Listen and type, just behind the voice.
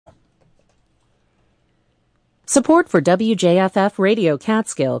Support for WJFF Radio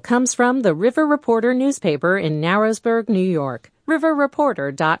Catskill comes from the River Reporter newspaper in Narrowsburg, New York,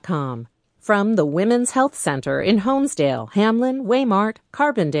 riverreporter.com. From the Women's Health Center in Holmesdale, Hamlin, Waymart,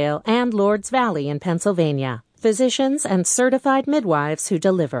 Carbondale, and Lords Valley in Pennsylvania. Physicians and certified midwives who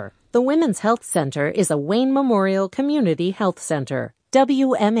deliver. The Women's Health Center is a Wayne Memorial Community Health Center,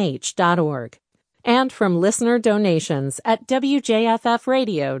 WMH.org. And from listener donations at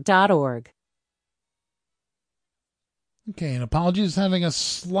WJFFradio.org. Okay, and apologies having a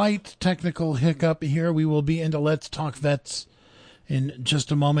slight technical hiccup here. We will be into Let's Talk Vets in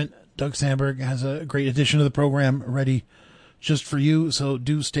just a moment. Doug Sandberg has a great addition to the program ready just for you, so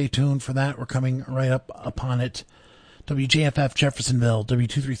do stay tuned for that. We're coming right up upon it. WJFF Jeffersonville,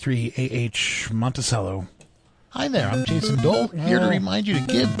 W233AH Monticello. Hi there, I'm Jason Dole, here to remind you to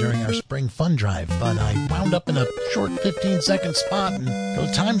give during our spring fund drive, but I wound up in a short 15-second spot, and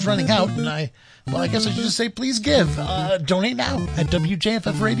so time's running out, and I guess I should just say please give. Donate now at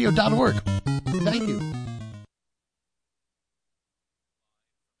WJFFradio.org. Thank you.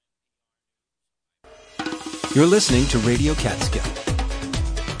 You're listening to Radio Catskill.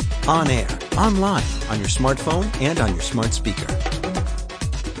 On air, online, on your smartphone, and on your smart speaker.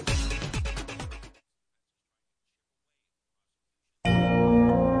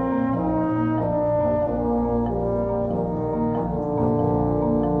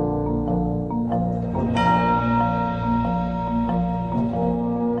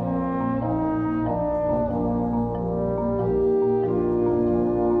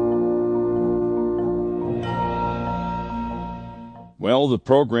 Well, the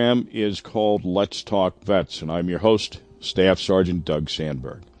program is called Let's Talk Vets, and I'm your host, Staff Sergeant Doug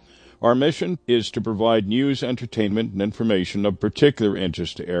Sandberg. Our mission is to provide news, entertainment, and information of particular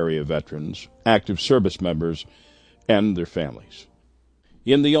interest to area veterans, active service members, and their families.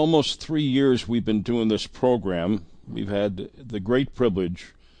 In the almost 3 years we've been doing this program, we've had the great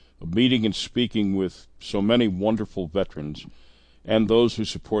privilege of meeting and speaking with so many wonderful veterans and those who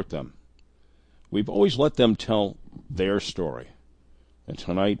support them. We've always let them tell their story. And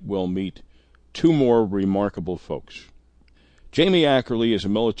tonight we'll meet two more remarkable folks. Jamie Ackerley is a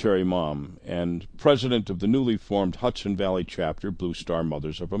military mom and president of the newly formed Hudson Valley chapter, Blue Star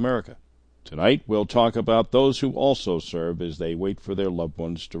Mothers of America. Tonight we'll talk about those who also serve as they wait for their loved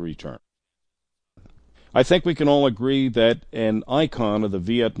ones to return. I think we can all agree that an icon of the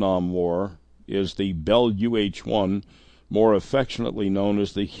Vietnam War is the Bell UH-1, more affectionately known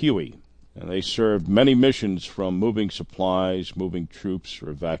as the Huey. And they served many missions, from moving supplies, moving troops, or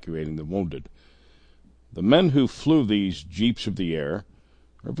evacuating the wounded. The men who flew these Jeeps of the air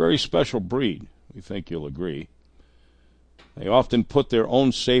are a very special breed, we think you'll agree. They often put their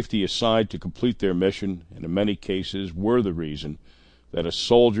own safety aside to complete their mission, and in many cases were the reason that a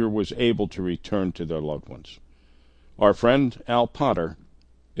soldier was able to return to their loved ones. Our friend Al Potter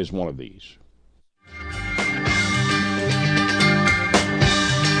is one of these.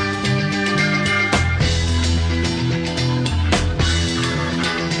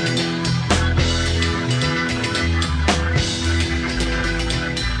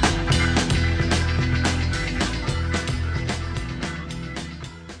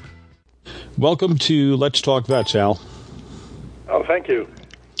 Welcome to Let's Talk Vets, Al. Oh, thank you.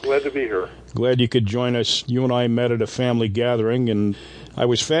 Glad to be here. Glad you could join us. You and I met at a family gathering, and I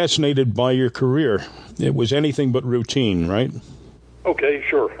was fascinated by your career. It was anything but routine, right? Okay,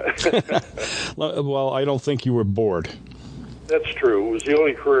 sure. Well, I don't think you were bored. That's true. It was the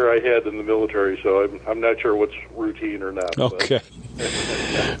only career I had in the military, so I'm not sure what's routine or not. Okay.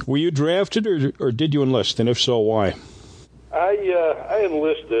 Were you drafted, or did you enlist? And if so, why? I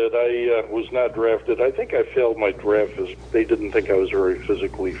enlisted. I was not drafted. I think I failed my draft because they didn't think I was very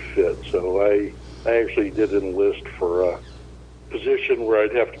physically fit. So I actually did enlist for a position where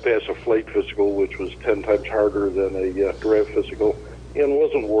I'd have to pass a flight physical, which was 10 times harder than a draft physical, and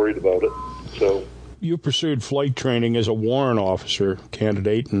wasn't worried about it. So you pursued flight training as a warrant officer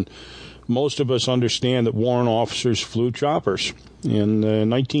candidate, and most of us understand that warrant officers flew choppers. In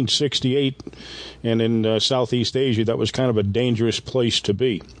 1968, and in Southeast Asia, that was kind of a dangerous place to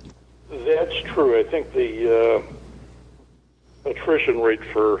be. That's true. I think the attrition rate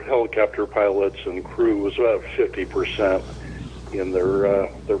for helicopter pilots and crew was about 50%, and there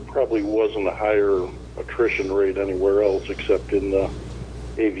probably wasn't a higher attrition rate anywhere else except in the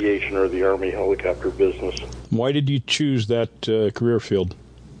aviation or the Army helicopter business. Why did you choose that career field?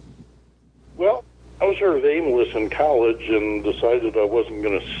 Well, I was sort of aimless in college and decided I wasn't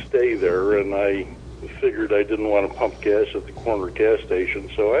going to stay there, and I figured I didn't want to pump gas at the corner gas station,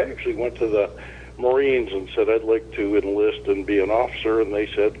 so I actually went to the Marines and said I'd like to enlist and be an officer, and they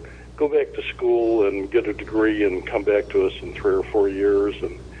said, go back to school and get a degree and come back to us in 3 or 4 years.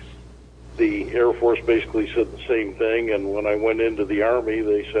 And the Air Force basically said the same thing. And when I went into the Army,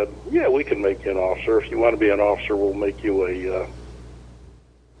 they said, yeah, we can make you an officer. If you want to be an officer, we'll make you a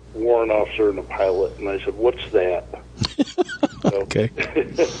warrant officer and a pilot. And I said, what's that? Okay.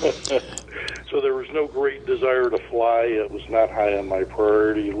 So there was no great desire to fly. It was not high on my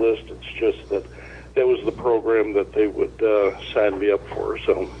priority list. It's just that was the program that they would sign me up for.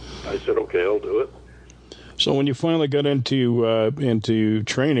 So I said, okay, I'll do it. So when you finally got into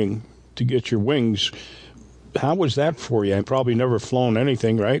training to get your wings, how was that for you? I probably never flown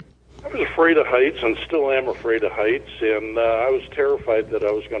anything, right? I was afraid of heights and still am afraid of heights. And I was terrified that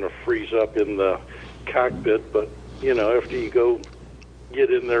I was going to freeze up in the cockpit. But, after you go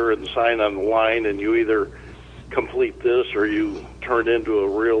get in there and sign on the line and you either complete this or you turn into a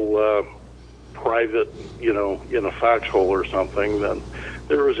real private, in a foxhole or something, then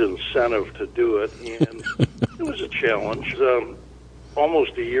there was incentive to do it. And it was a challenge.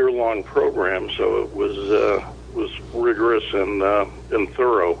 Almost a year-long program, so it was rigorous and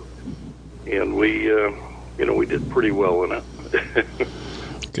thorough. And we did pretty well in it.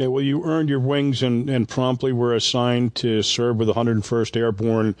 Okay, well, you earned your wings and promptly were assigned to serve with the 101st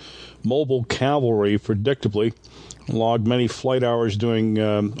Airborne Mobile Cavalry, predictably. Logged many flight hours doing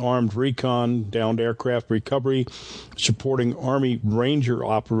armed recon, downed aircraft recovery, supporting Army Ranger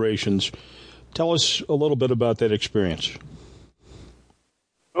operations. Tell us a little bit about that experience.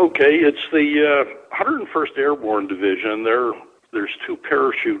 Okay, it's the 101st Airborne Division. There's 2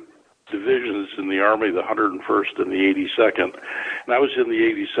 parachute divisions in the Army, the 101st and the 82nd. And I was in the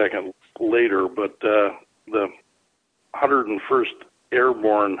 82nd later, but the 101st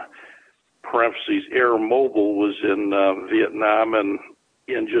Airborne, parentheses, Air Mobile, was in Vietnam, and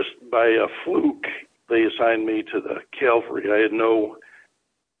just by a fluke, they assigned me to the cavalry. I had no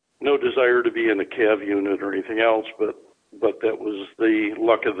desire to be in a cav unit or anything else, but that was the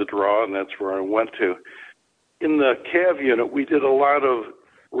luck of the draw, and that's where I went to. In the cav unit, we did a lot of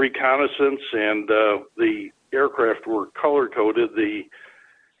reconnaissance, and the aircraft were color-coded. The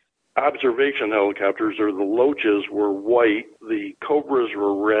observation helicopters, or the Loaches, were white. The Cobras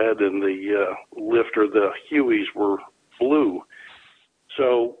were red, and the the Hueys, were blue.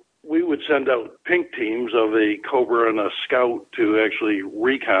 So we would send out pink teams of a Cobra and a Scout to actually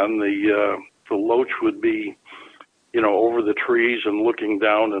recon. The Loach would be, over the trees and looking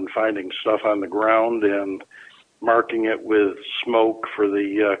down and finding stuff on the ground and marking it with smoke for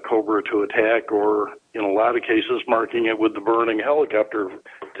the Cobra to attack, or in a lot of cases marking it with the burning helicopter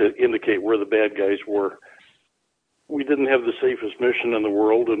to indicate where the bad guys were. We didn't have the safest mission in the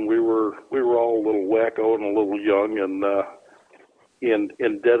world, and we were all a little wacko and a little young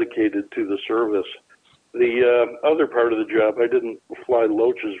and dedicated to the service. The other part of the job, I didn't fly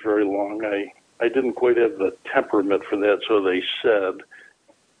Loaches very long. I didn't quite have the temperament for that, so they said.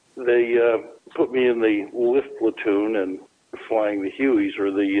 They put me in the lift platoon and flying the Hueys, or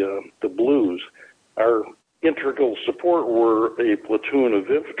the Blues. Our integral support were a platoon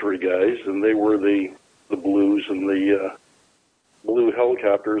of infantry guys, and they were the Blues, and the Blue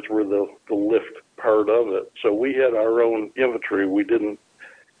helicopters were the lift part of it. So we had our own infantry. We didn't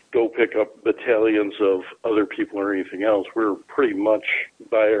go pick up battalions of other people or anything else. We were pretty much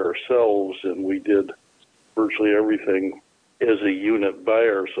by ourselves, and we did virtually everything as a unit by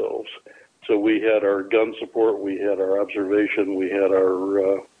ourselves. So we had our gun support, we had our observation, we had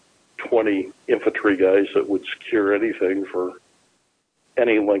our 20 infantry guys that would secure anything for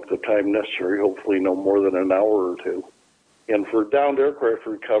any length of time necessary, hopefully no more than an hour or two. And for downed aircraft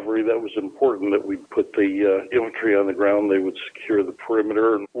recovery, that was important that we'd put the infantry on the ground. They would secure the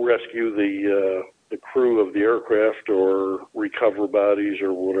perimeter and rescue the crew of the aircraft or recover bodies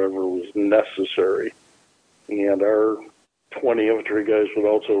or whatever was necessary. And our 20 infantry guys would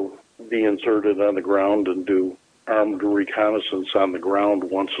also be inserted on the ground and do armed reconnaissance on the ground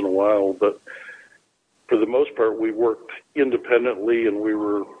once in a while. But for the most part, we worked independently, and we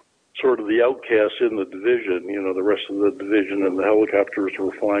were sort of the outcasts in the division. The rest of the division and the helicopters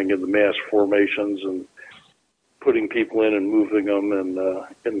were flying in the mass formations and putting people in and moving them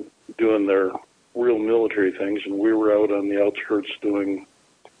and doing their real military things. And we were out on the outskirts doing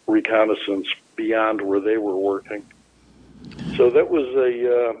reconnaissance beyond where they were working. So that was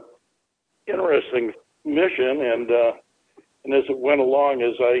a interesting mission, and as it went along,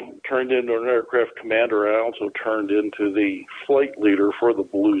 as I turned into an aircraft commander, I also turned into the flight leader for the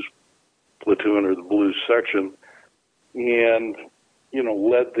Blues platoon or the Blues section, and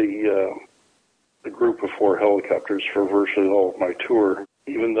led the group of 4 helicopters for virtually all of my tour.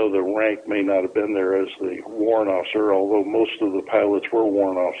 even though the rank may not have been there as the warrant officer, although most of the pilots were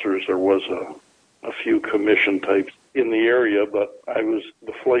warrant officers, there was a few commission types in the area, but I was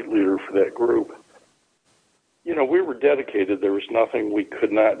the flight leader for that group. You know, we were dedicated. There was nothing we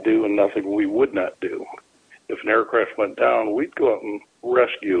could not do and nothing we would not do. If an aircraft went down, we'd go out and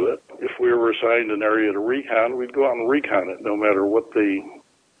rescue it. If we were assigned an area to recon, we'd go out and recon it, no matter what the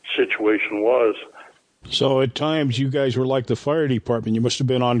situation was. So at times you guys were like the fire department. You must have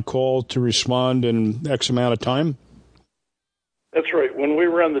been on call to respond in X amount of time? That's right. When we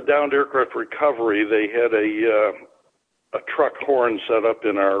were on the downed aircraft recovery, they had a truck horn set up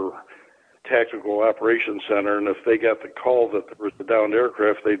in our tactical operations center, and if they got the call that there was a downed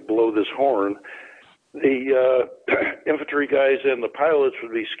aircraft, they'd blow this horn. The infantry guys and the pilots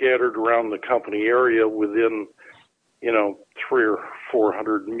would be scattered around the company area within, 300 or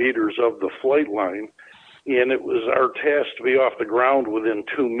 400 meters of the flight line, and it was our task to be off the ground within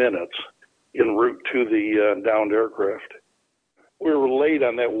 2 minutes en route to the downed aircraft. We were late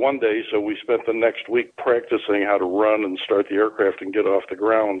on that one day, so we spent the next week practicing how to run and start the aircraft and get off the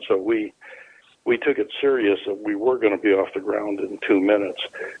ground. So we took it serious that we were going to be off the ground in 2 minutes.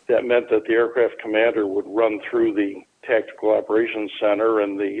 That meant that the aircraft commander would run through the tactical operations center,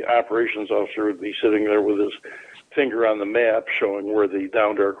 and the operations officer would be sitting there with his finger on the map showing where the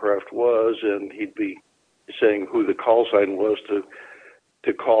downed aircraft was, and he'd be saying who the call sign was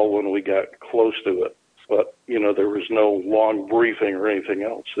to call when we got close to it. But, there was no long briefing or anything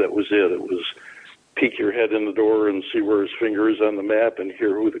else. That was it. It was peek your head in the door and see where his finger is on the map and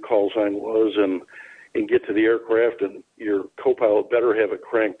hear who the call sign was and get to the aircraft, and your co-pilot better have it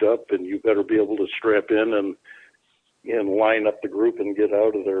cranked up, and you better be able to strap in and line up the group and get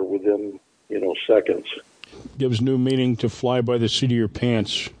out of there within, seconds. Gives new meaning to fly by the seat of your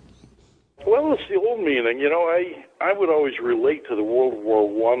pants. Well, it's the old meaning. I would always relate to the World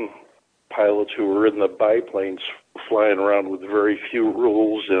War I pilots who were in the biplanes flying around with very few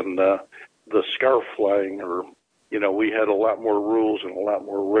rules, and the scarf flying, or, we had a lot more rules and a lot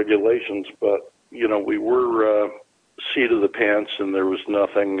more regulations, but, we were seat of the pants, and there was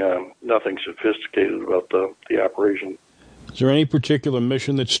nothing sophisticated about the operation. Is there any particular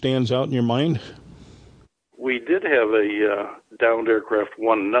mission that stands out in your mind? We did have a downed aircraft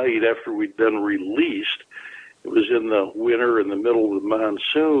one night after we'd been released. It was in the winter, in the middle of the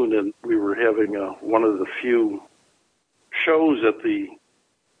monsoon, and we were having one of the few shows at the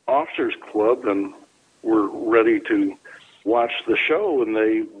officers club, and we're ready to watch the show, and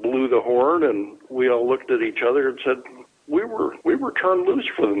they blew the horn, and we all looked at each other and said, we were turned loose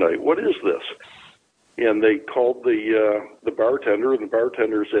for the night. What is this? And they called the bartender, and the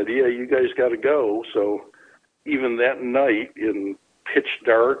bartender said, yeah, you guys got to go. So even that night, in pitch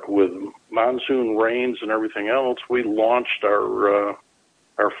dark with monsoon rains and everything else, we launched our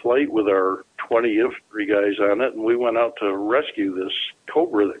flight with our 20 infantry guys on it, and we went out to rescue this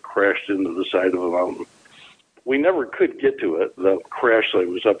Cobra that crashed into the side of a mountain. We never could get to it. The crash site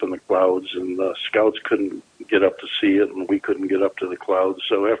was up in the clouds, and the scouts couldn't get up to see it, and we couldn't get up to the clouds.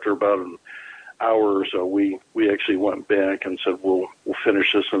 So after about an hour or so, we actually went back and said, we'll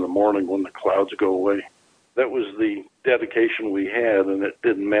finish this in the morning when the clouds go away. That was the dedication we had, and it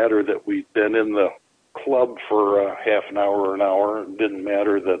didn't matter that we'd been in the club for half an hour or an hour. It didn't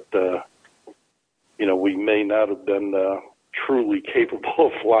matter that, we may not have been truly capable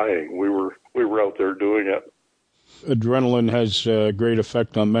of flying. We were out there doing it. Adrenaline has a great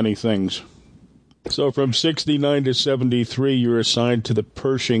effect on many things. So from 69 to 73, you're assigned to the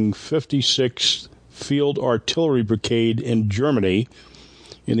Pershing 56th Field Artillery Brigade in Germany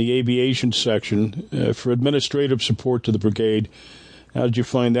in the aviation section for administrative support to the brigade. How did you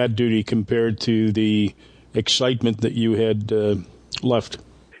find that duty compared to the excitement that you had left?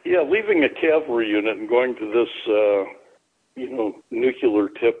 Yeah, leaving a cavalry unit and going to this,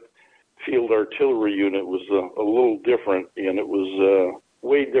 nuclear-tipped field artillery unit was a little different, and it was a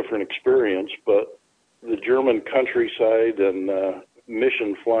way different experience. But the German countryside and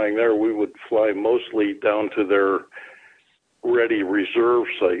mission flying there, we would fly mostly down to their ready reserve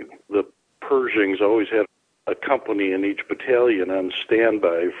site. The Pershings always had a company in each battalion on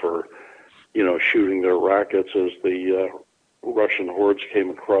standby for, shooting their rockets as the Russian hordes came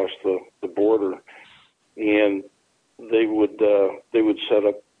across the border, and they would set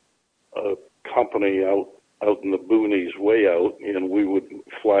up a company out in the boonies, way out, and we would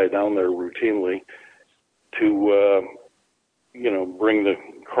fly down there routinely to bring the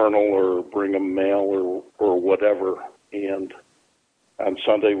colonel or bring a mail or whatever. And on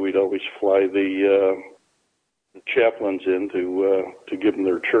Sunday we'd always fly the chaplains in to give them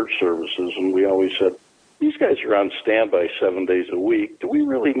their church services, and we always had these guys are on standby 7 days a week. Do we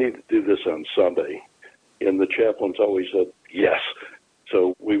really need to do this on Sunday? And the chaplains always said yes.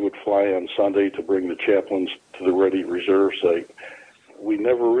 So we would fly on Sunday to bring the chaplains to the Ready Reserve site. We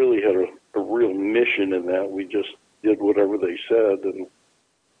never really had a real mission in that. We just did whatever they said, and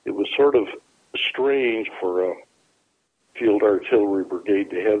it was sort of strange for a field artillery brigade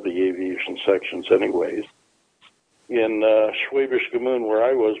to have the aviation sections anyways. In Schwäbisch Gmünd, where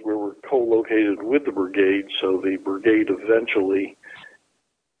I was, we were co-located with the brigade, so the brigade eventually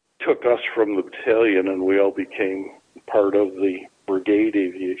took us from the battalion, and we all became part of the brigade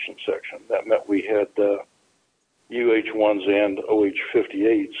aviation section. That meant we had UH-1s and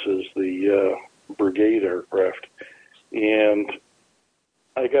OH-58s as the brigade aircraft. And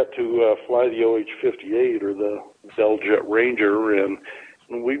I got to fly the OH-58, or the Bell Jet Ranger, and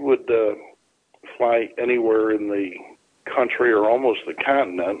we would fly anywhere in the country or almost the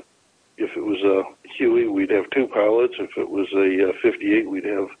continent. If it was a Huey, we'd have two pilots. If it was a 58, we'd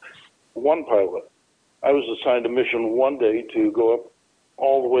have one pilot. I was assigned a mission one day to go up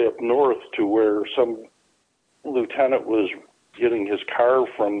all the way up north to where some lieutenant was getting his car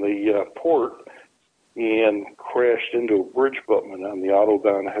from the port and crashed into a bridge abutment on the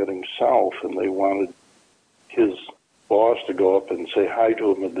Autobahn heading south, and they wanted his boss to go up and say hi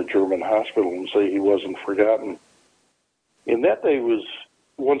to him at the German hospital and say he wasn't forgotten. And that day was,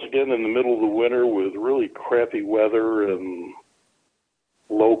 once again, in the middle of the winter with really crappy weather and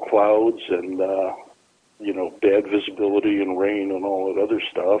low clouds and, bad visibility and rain and all that other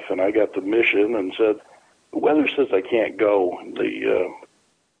stuff. And I got the mission and said, the weather says I can't go. The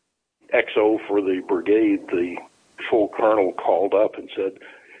XO for the brigade, the full colonel, called up and said,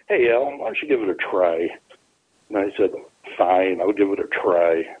 hey, Al, why don't you give it a try? And I said, fine, I'll give it a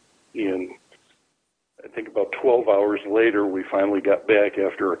try. And I think about 12 hours later, we finally got back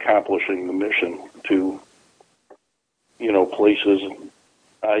after accomplishing the mission to, places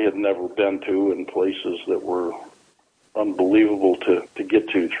I had never been to and places that were unbelievable to get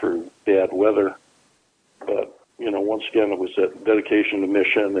to through bad weather. But, once again, it was that dedication to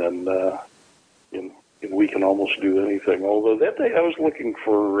mission, and we can almost do anything. Although that day I was looking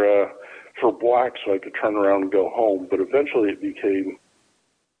for blocks so I could turn around and go home, but eventually it became,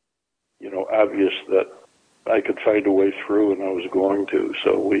 obvious that I could find a way through, and I was going to.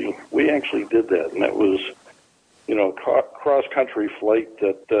 So we actually did that, and that was, a cross-country flight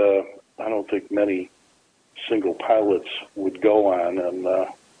that I don't think many single pilots would go on, and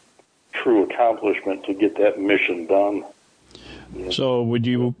true accomplishment to get that mission done. So would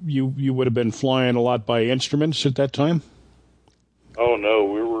you would have been flying a lot by instruments at that time? Oh, no,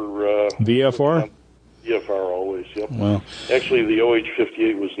 we were... VFR? VFR always, yep. Well, actually, the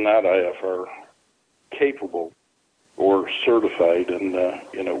OH-58 was not IFR capable or certified, and,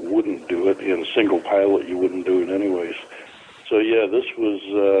 wouldn't do it. In single pilot, you wouldn't do it anyways. So, yeah, this was,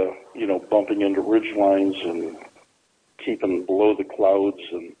 bumping into ridge lines and keeping below the clouds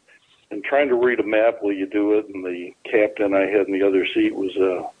and trying to read a map while you do it. And the captain I had in the other seat was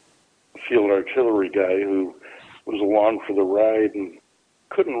a field artillery guy who was along for the ride and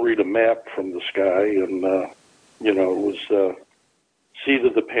couldn't read a map from the sky. And, it was seat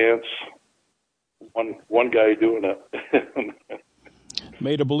of the pants, one guy doing it.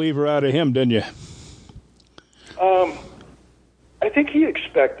 Made a believer out of him, didn't you? I think he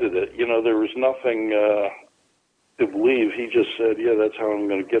expected it. There was nothing to believe. He just said, yeah, that's how I'm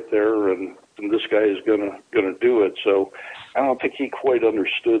going to get there, and this guy is going to do it. So I don't think he quite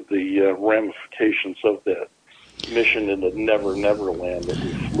understood the ramifications of that mission in the Never Never Land that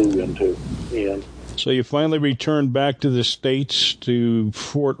we flew into. And so you finally returned back to the States, to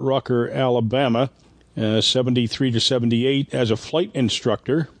Fort Rucker, Alabama, 73 to 78, as a flight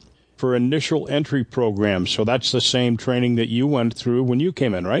instructor for initial entry program. So that's the same training that you went through when you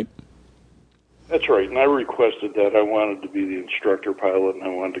came in, right? That's right, and I requested that. I wanted to be the instructor pilot, and I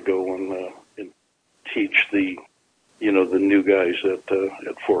wanted to go and teach the new guys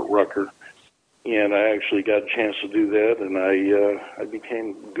at Fort Rucker. And I actually got a chance to do that, and I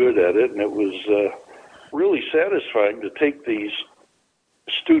became good at it, and it was really satisfying to take these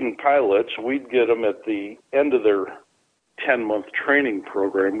student pilots. We'd get them at the end of their 10-month training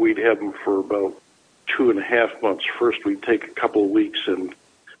program. We'd have them for about 2.5 months. First, we'd take a couple of weeks and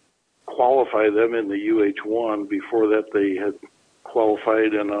qualify them in the UH-1. Before that, they had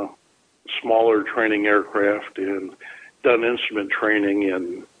qualified in a smaller training aircraft and done instrument training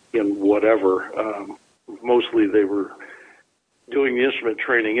in whatever. Mostly they were doing the instrument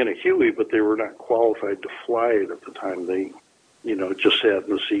training in a Huey, but they were not qualified to fly it at the time they just sat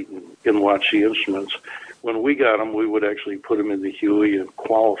in the seat and watched the instruments. When we got them, we would actually put them in the Huey and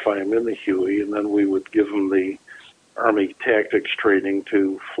qualify them in the Huey, and then we would give them the Army tactics training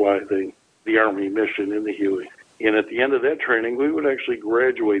to fly the Army mission in the Huey. And at the end of that training, we would actually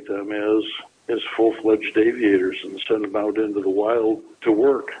graduate them as full-fledged aviators and send them out into the wild to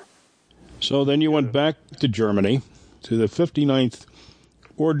work. So then you went back to Germany, to the 59th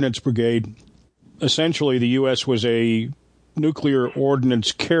Ordnance Brigade. Essentially, the U.S. was a nuclear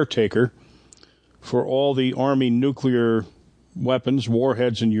ordnance caretaker for all the Army nuclear weapons,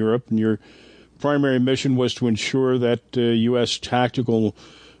 warheads in Europe, and your primary mission was to ensure that U.S. tactical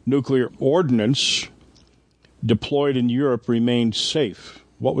nuclear ordnance deployed in Europe remained safe.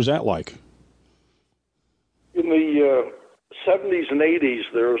 What was that like? In the 70s and 80s,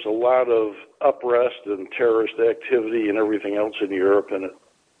 there was a lot of unrest and terrorist activity and everything else in Europe, and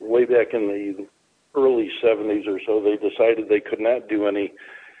way back in the early 70s or so, they decided they could not do any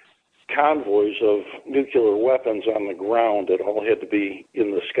convoys of nuclear weapons on the ground. It all had to be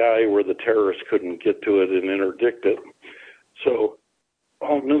in the sky where the terrorists couldn't get to it and interdict it. So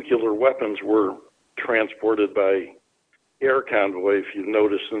all nuclear weapons were transported by air convoy. If you've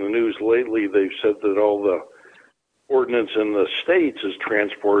noticed in the news lately, they've said that all the ordnance in the States is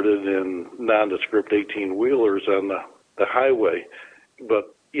transported in nondescript 18-wheelers on the highway.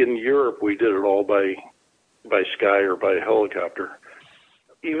 But in Europe, we did it all by sky or by helicopter.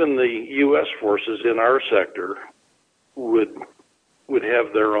 Even the U.S. forces in our sector would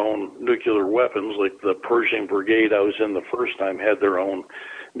have their own nuclear weapons, like the Pershing Brigade I was in the first time had their own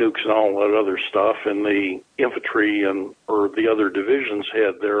nukes and all that other stuff, and the infantry or the other divisions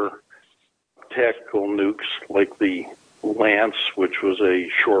had their tactical nukes, like the Lance, which was a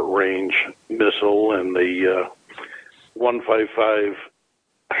short-range missile, and the 155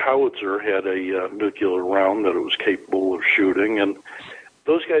 howitzer had a nuclear round that it was capable of shooting, and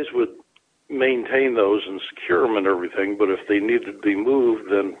those guys would maintain those and secure them and everything, but if they needed to be moved,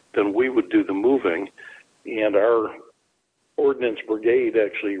 then we would do the moving. And our Ordnance Brigade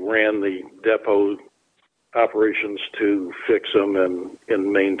actually ran the depot operations to fix them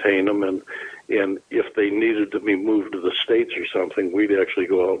and maintain them. And if they needed to be moved to the States or something, we'd actually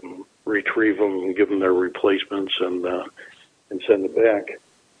go out and retrieve them and give them their replacements and send it back.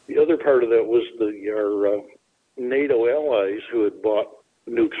 The other part of that was our NATO allies who had bought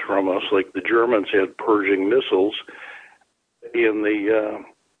nukes from us, like the Germans had Pershing missiles, and the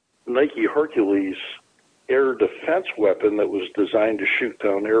Nike Hercules air defense weapon that was designed to shoot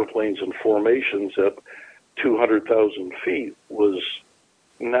down airplanes and formations at 200,000 feet was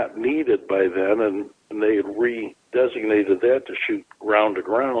not needed by then, and they had redesignated that to shoot ground to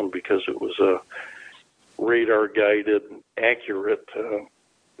ground because it was a radar-guided, accurate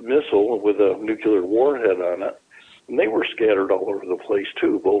missile with a nuclear warhead on it. And they were scattered all over the place,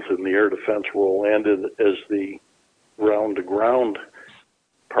 too, both in the air defense role and as the ground-to-ground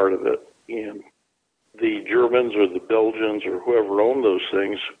part of it. And the Germans or the Belgians or whoever owned those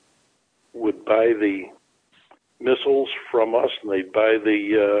things would buy the missiles from us, and they'd buy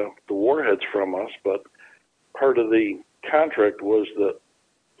the warheads from us. But part of the contract was that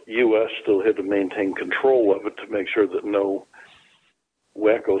U.S. still had to maintain control of it to make sure that no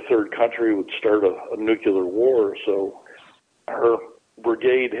wacko third country would start a nuclear war. So our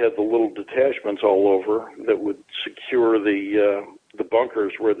brigade had the little detachments all over that would secure the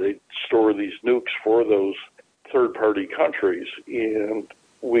bunkers where they store these nukes for those third-party countries, and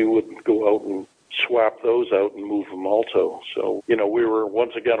we would go out and swap those out and move them also. So, we were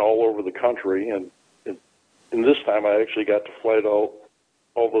once again all over the country, and this time I actually got to fly to all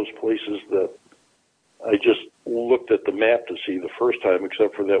those places that I just looked at the map to see the first time,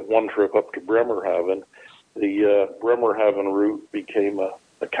 except for that one trip up to Bremerhaven. The Bremerhaven route became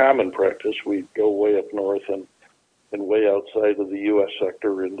a common practice. We'd go way up north and way outside of the U.S.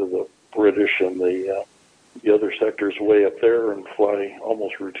 sector into the British and the other sectors way up there and fly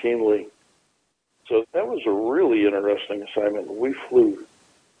almost routinely. So that was a really interesting assignment. We flew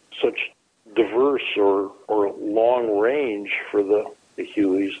such diverse or long range for the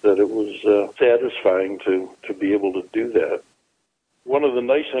Hueys that it was satisfying to be able to do that. One of the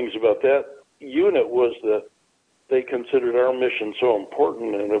nice things about that unit was that they considered our mission so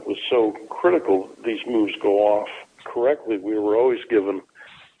important, and it was so critical these moves go off correctly. We were always given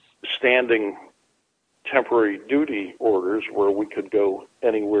standing temporary duty orders where we could go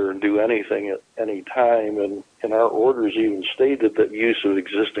anywhere and do anything at any time, and our orders even stated that use of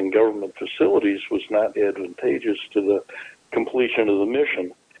existing government facilities was not advantageous to the completion of the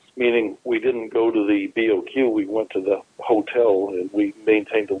mission, meaning we didn't go to the BOQ, we went to the hotel, and we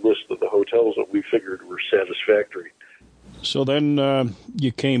maintained a list of the hotels that we figured were satisfactory. So then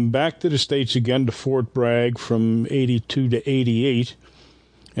you came back to the States again to Fort Bragg from 82 to 88,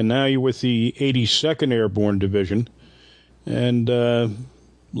 and now you're with the 82nd Airborne Division, and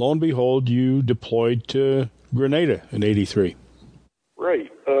lo and behold, you deployed to Grenada in 83.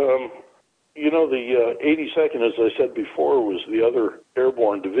 Right. The 82nd, as I said before, was the other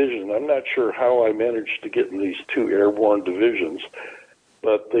airborne division. I'm not sure how I managed to get in these two airborne divisions,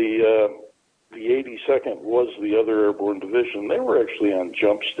 but the 82nd was the other airborne division. They were actually on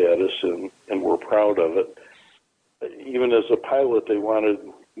jump status and were proud of it. Even as a pilot, they wanted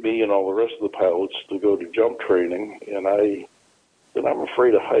me and all the rest of the pilots to go to jump training, and I said, I'm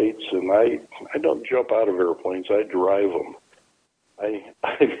afraid of heights, and I don't jump out of airplanes, I drive them. I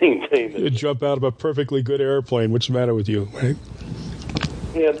maintain it. You jump out of a perfectly good airplane. What's the matter with you, right?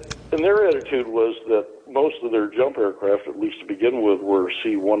 And their attitude was that most of their jump aircraft, at least to begin with, were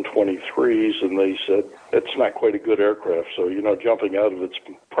C-123s, and they said, it's not quite a good aircraft, so, jumping out of it's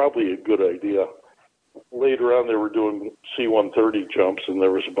probably a good idea. Later on, they were doing C-130 jumps, and there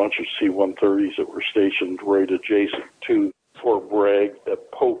was a bunch of C-130s that were stationed right adjacent to Fort Bragg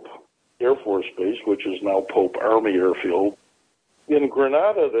at Pope Air Force Base, which is now Pope Army Airfield. In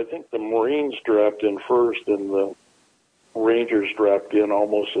Grenada, I think the Marines dropped in first, and the Rangers dropped in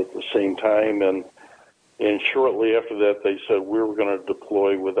almost at the same time, and shortly after that, they said we were going to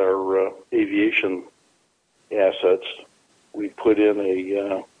deploy with our aviation assets. We put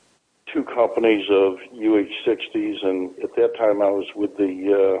in two companies of UH-60s, and at that time I was with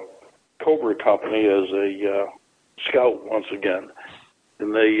the Cobra Company as a scout once again,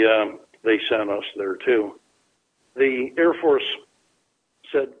 and they sent us there too. The Air Force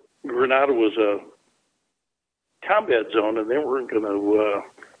said Grenada was a combat zone, and they weren't going to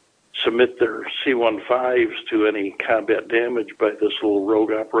submit their C-15s to any combat damage by this little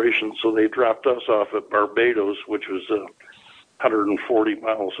rogue operation, so they dropped us off at Barbados, which was 140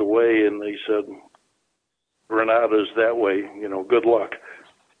 miles away, and they said, Grenada's that way, good luck.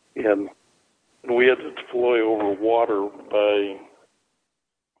 And we had to deploy over water by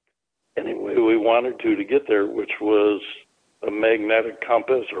any way we wanted to get there, which was a magnetic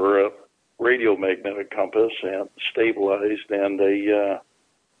compass or a radiomagnetic compass, and stabilized, and a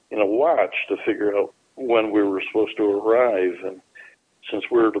watch to figure out when we were supposed to arrive. And since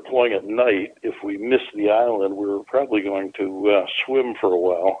we were deploying at night, if we missed the island, we were probably going to swim for a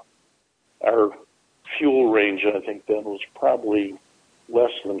while. Our fuel range, I think, then was probably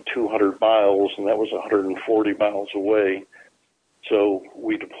less than 200 miles, and that was 140 miles away. So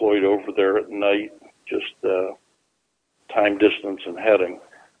we deployed over there at night, just time, distance, and heading.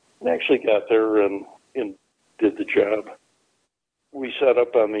 And actually got there and did the job. We set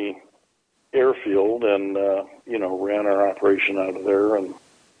up on the airfield and, ran our operation out of there and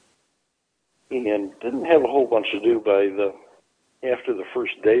didn't have a whole bunch to do after the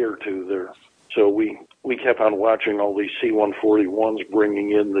first day or two there. So we kept on watching all these C-141s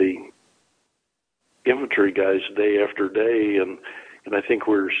bringing in the infantry guys day after day, and I think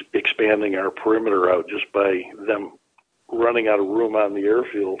we're expanding our perimeter out just by them running out of room on the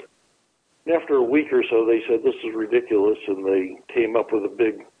airfield. And after a week or so, they said, this is ridiculous, and they came up with a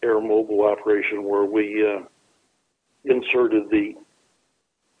big air mobile operation where we inserted the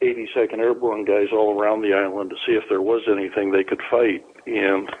 82nd Airborne guys all around the island to see if there was anything they could fight.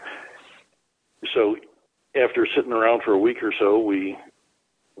 And so after sitting around for a week or so, we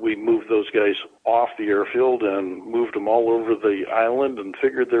moved those guys off the airfield and moved them all over the island and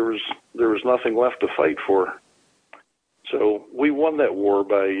figured there was nothing left to fight for. So we won that war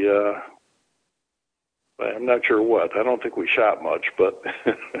by I'm not sure what. I don't think we shot much, but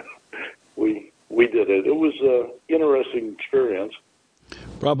we did it. It was an interesting experience.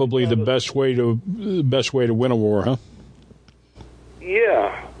 Probably the best way to win a war, huh?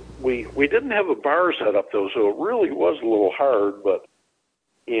 Yeah, we didn't have a bar set up though, so it really was a little hard.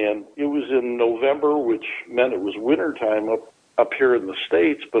 And it was in November, which meant it was wintertime up here in the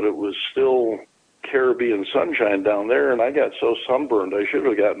States, but it was still Caribbean sunshine down there, and I got so sunburned I should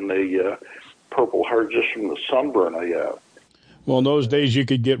have gotten a Purple Heart just from the sunburn I got. Well, in those days you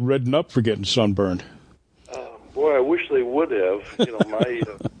could get ridden up for getting sunburned. Boy, I wish they would have.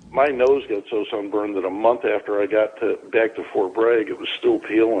 My nose got so sunburned that a month after I got back to Fort Bragg, it was still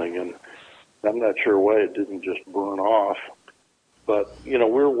peeling, and I'm not sure why it didn't just burn off. But, we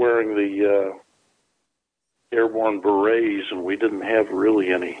were wearing the airborne berets, and we didn't have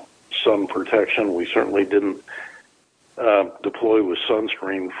really any sun protection. We certainly didn't deploy with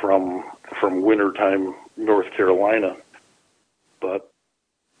sunscreen from wintertime North Carolina. But,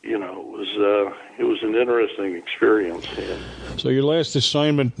 it was an interesting experience. And so your last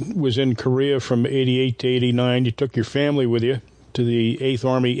assignment was in Korea from 88 to 89. You took your family with you to the 8th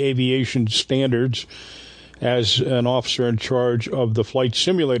Army Aviation Standards as an officer in charge of the flight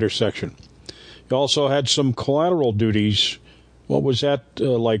simulator section. You also had some collateral duties. What was that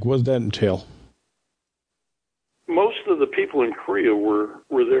like? What did that entail? Most of the people in Korea were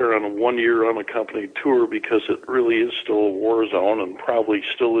there on a one-year unaccompanied tour because it really is still a war zone and probably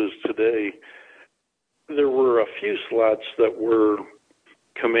still is today. There were a few slots that were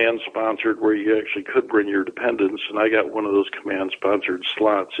command-sponsored where you actually could bring your dependents, and I got one of those command-sponsored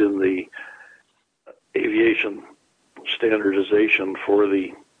slots in the aviation standardization for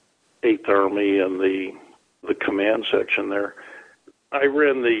the 8th Army and the command section there. I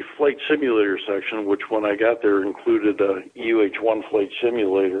ran the flight simulator section, which when I got there included a UH-1 flight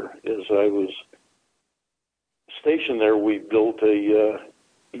simulator. As I was stationed there, we built a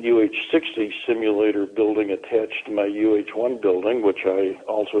UH-60 simulator building attached to my UH-1 building, which I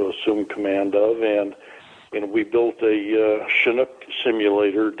also assumed command of, and we built a Chinook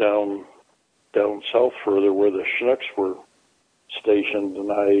simulator down south further where the Chinooks were stationed,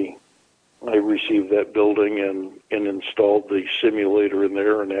 and I received that building and installed the simulator in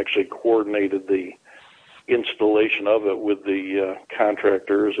there and actually coordinated the installation of it with the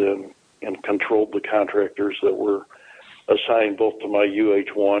contractors and controlled the contractors that were assigned both to my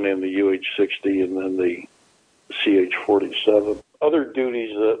UH-1 and the UH-60 and then the CH-47. Other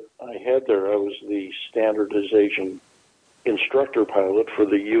duties that I had there, I was the standardization instructor pilot for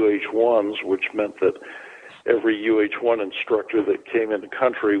the UH-1s, which meant that every UH-1 instructor that came in the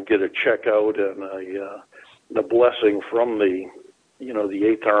country would get a checkout and a blessing from the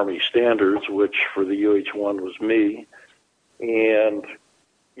 8th Army standards, which for the UH-1 was me. And,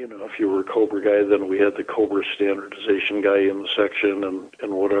 if you were a Cobra guy, then we had the Cobra standardization guy in the section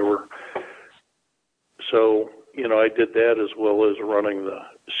and whatever. So, I did that as well as running the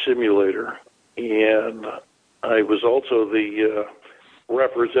simulator. And I was also the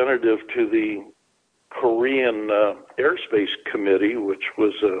representative to the Korean Airspace Committee, which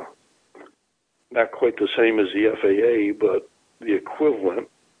was not quite the same as the FAA, but the equivalent.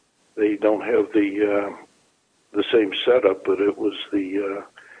 They don't have the same setup, but it was the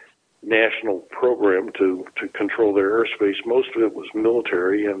national program to control their airspace. Most of it was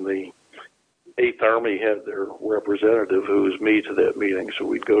military, and the 8th Army had their representative, who was me, to that meeting. So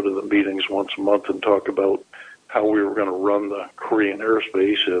we'd go to the meetings once a month and talk about how we were going to run the Korean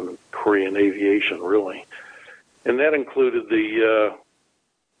airspace and Korean aviation, really. And that included the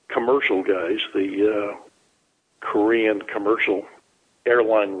commercial guys. The Korean commercial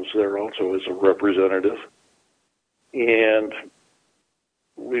airline was there also as a representative. And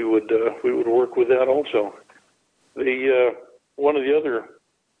we would work with that also. The one of the other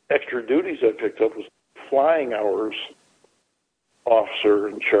extra duties I picked up was flying hours officer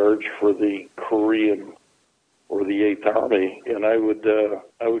in charge for the Korean or the 8th Army, and I would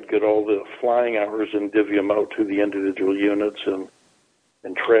get all the flying hours and divvy them out to the individual units and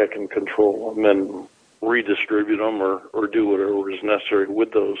track and control them and redistribute them or do whatever was necessary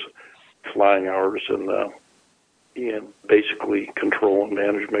with those flying hours and basically control and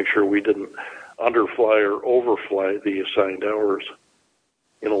manage, make sure we didn't underfly or overfly the assigned hours.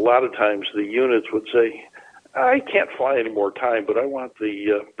 And a lot of times the units would say, I can't fly any more time, but I want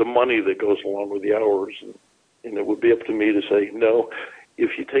the money that goes along with the hours. And it would be up to me to say, no,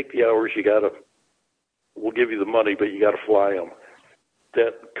 if you take the hours, we'll give you the money, but you got to fly them.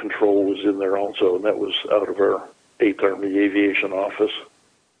 That control was in there also, and that was out of our 8th Army Aviation Office.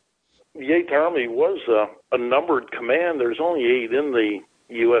 The 8th Army was a numbered command. There's only 8 in the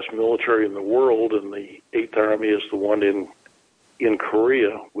U.S. military in the world, and the 8th Army is the one in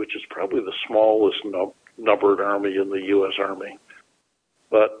Korea, which is probably the smallest numbered army in the U.S. Army.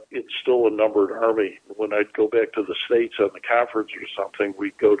 But it's still a numbered army. When I'd go back to the States on the conference or something,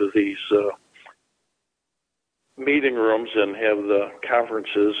 we'd go to these meeting rooms and have the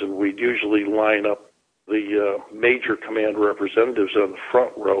conferences, and we'd usually line up the major command representatives on the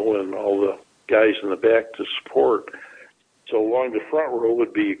front row and all the guys in the back to support. So along the front row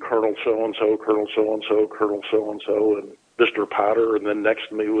would be Colonel so-and-so, Colonel so-and-so, Colonel so-and-so, and Mr. Potter, and then next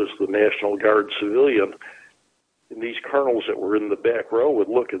to me was the National Guard civilian. And these colonels that were in the back row would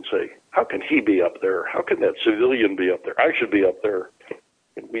look and say, how can he be up there? How can that civilian be up there? I should be up there.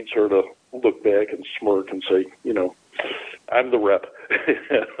 And we'd sort of look back and smirk and say, I'm the rep.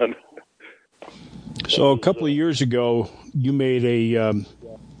 So a couple of years ago, you made a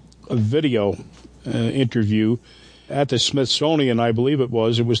video interview at the Smithsonian, I believe it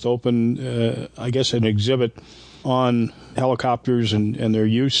was. It was to open, an exhibit on helicopters and their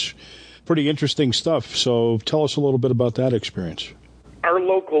use. pretty interesting stuff. So tell us a little bit about that experience. Our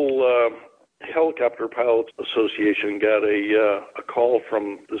local Helicopter Pilots Association got a call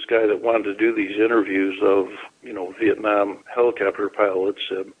from this guy that wanted to do these interviews of, Vietnam helicopter pilots,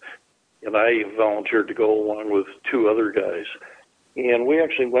 and I volunteered to go along with two other guys. And we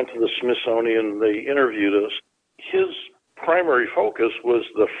actually went to the Smithsonian. They interviewed us. His primary focus was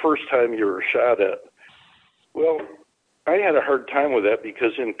the first time you were shot at. Well, I had a hard time with that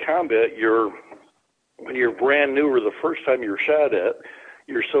because in combat, when you're brand new or the first time you're shot at,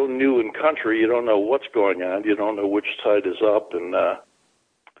 you're so new in country, you don't know what's going on. You don't know which side is up. And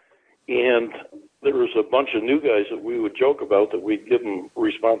there was a bunch of new guys that we would joke about that we'd give them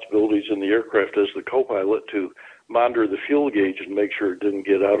responsibilities in the aircraft as the co-pilot to monitor the fuel gauge and make sure it didn't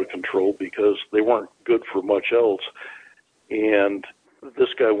get out of control because they weren't good for much else. And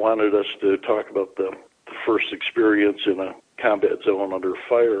this guy wanted us to talk about the first experience in a combat zone under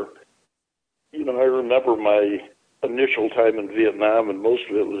fire. I remember my initial time in Vietnam, and most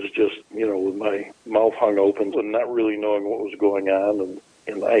of it was just, with my mouth hung open and not really knowing what was going on.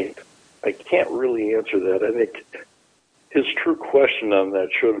 And I can't really answer that. I think his true question on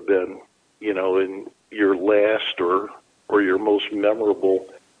that should have been, in your last or your most memorable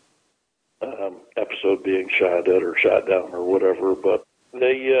episode being shot at or shot down or whatever. But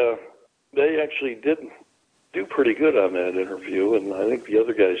they actually did do pretty good on that interview, and I think the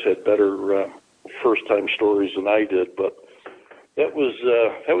other guys had better first-time stories than I did. But that was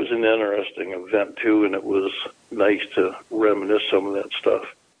an interesting event too, and it was nice to reminisce some of that stuff.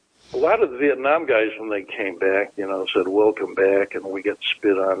 A lot of the Vietnam guys, when they came back, said welcome back, and we get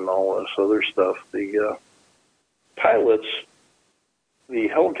spit on and all this other stuff. The pilots, the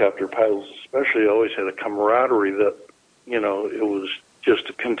helicopter pilots especially, always had a camaraderie that, it was just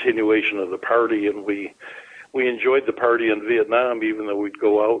a continuation of the party, and we enjoyed the party in Vietnam, even though we'd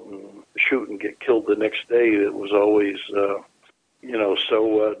go out and shoot and get killed the next day. It was always,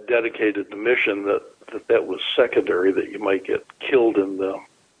 so dedicated to mission that was secondary, that you might get killed in the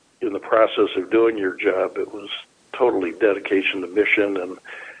process of doing your job. It was totally dedication to mission,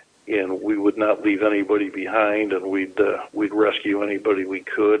 and we would not leave anybody behind, and we'd rescue anybody we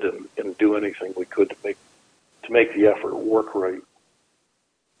could and do anything we could to make the effort work right.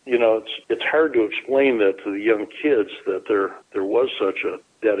 It's hard to explain that to the young kids that there was such a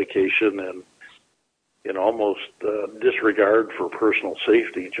dedication and almost disregard for personal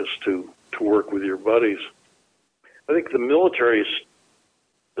safety just to work with your buddies. I think the military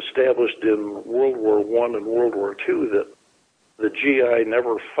established in World War I and World War II that the GI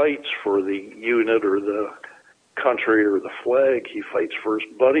never fights for the unit or the country or the flag. He fights for his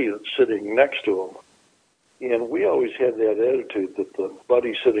buddy that's sitting next to him. And we always had that attitude that the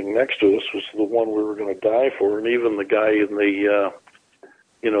buddy sitting next to us was the one we were going to die for. And even the guy in the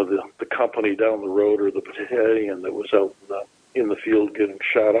company down the road or the battalion that was out in the field getting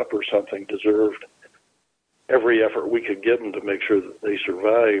shot up or something deserved every effort we could give them to make sure that they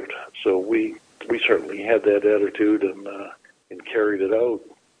survived. So we certainly had that attitude and carried it out.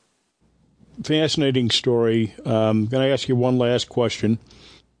 Fascinating story. I'm going to ask you one last question.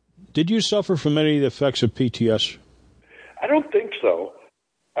 Did you suffer from any of the effects of PTS? I don't think so.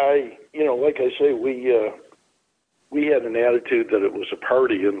 Like I say, we had an attitude that it was a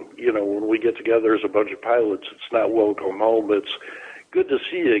party, and when we get together as a bunch of pilots, it's not welcome home. It's good to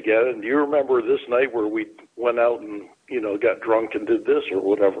see you again. And do you remember this night where we went out and got drunk and did this or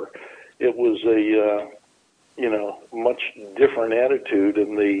whatever? It was a much different attitude,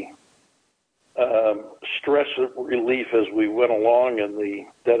 and the stress relief as we went along and the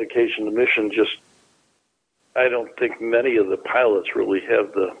dedication to mission. I don't think many of the pilots really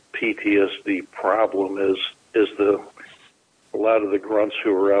have the PTSD problem as a lot of the grunts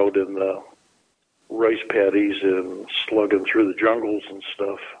who are out in the rice paddies and slugging through the jungles and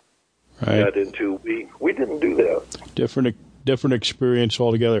stuff got into. We didn't do that. Different experience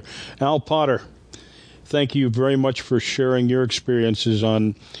altogether. Al Potter, thank you very much for sharing your experiences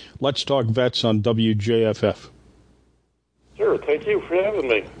on Let's Talk Vets on WJFF. Sure, thank you for having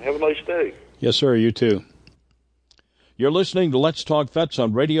me. Have a nice day. Yes, sir, you too. You're listening to Let's Talk Vets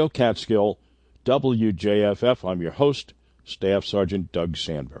on Radio Catskill, WJFF. I'm your host, Staff Sergeant Doug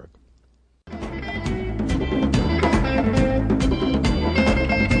Sandberg.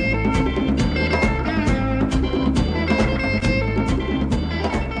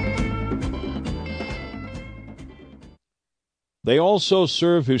 They also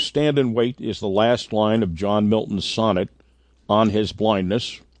serve who stand and wait is the last line of John Milton's sonnet On His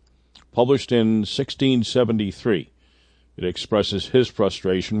Blindness, published in 1673. It expresses his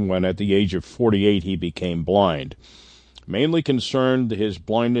frustration when, at the age of 48, he became blind. mainly concerned his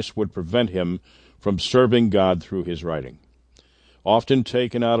blindness would prevent him from serving God through his writing. Often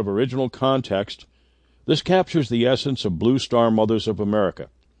taken out of original context, this captures the essence of Blue Star Mothers of America.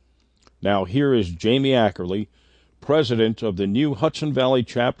 Now here is Jamie Ackerly, president of the new Hudson Valley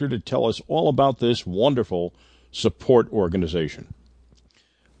chapter, to tell us all about this wonderful support organization.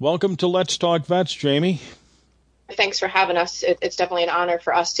 Welcome to Let's Talk Vets, Jamie. Thanks for having us. It's definitely an honor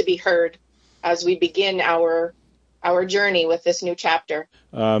for us to be heard as we begin our journey with this new chapter.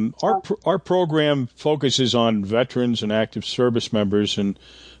 Our program focuses on veterans and active service members, and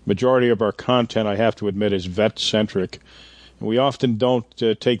majority of our content, I have to admit, is vet-centric. We often don't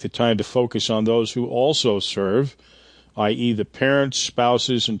take the time to focus on those who also serve, i.e. the parents,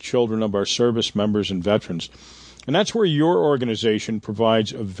 spouses, and children of our service members and veterans. And that's where your organization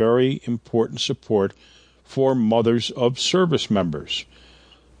provides a very important support for mothers of service members.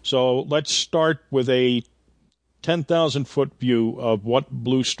 So let's start with a 10,000-foot view of what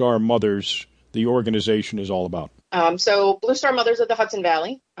Blue Star Mothers, the organization, is all about. So Blue Star Mothers of the Hudson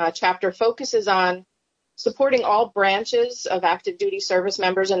Valley chapter focuses on supporting all branches of active duty service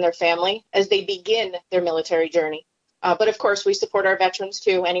members and their family as they begin their military journey. But of course, we support our veterans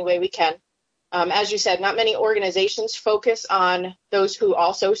too any way we can. As you said, not many organizations focus on those who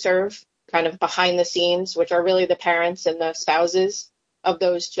also serve kind of behind the scenes, which are really the parents and the spouses of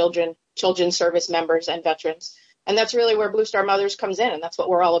those children service members and veterans. And that's really where Blue Star Mothers comes in, and that's what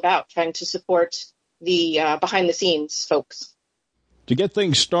we're all about, trying to support the behind the scenes folks. To get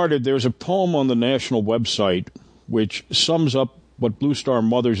things started, there's a poem on the national website which sums up what Blue Star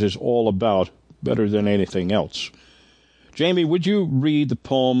Mothers is all about better than anything else. Jamie, would you read the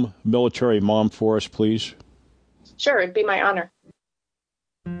poem Military Mom for us, please? Sure, it'd be my honor.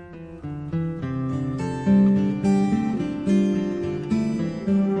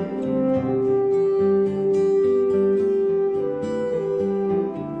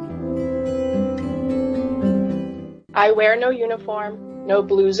 I wear no uniform, no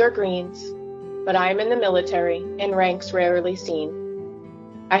blues or greens, but I am in the military, in ranks rarely seen.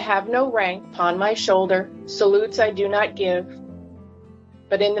 I have no rank upon my shoulder, salutes I do not give,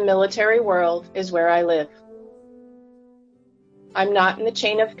 but in the military world is where I live. I'm not in the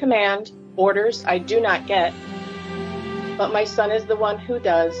chain of command, orders I do not get, but my son is the one who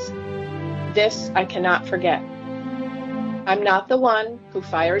does. This I cannot forget. I'm not the one who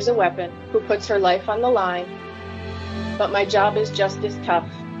fires a weapon, who puts her life on the line, but my job is just as tough,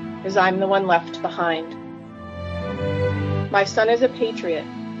 as I'm the one left behind. My son is a patriot,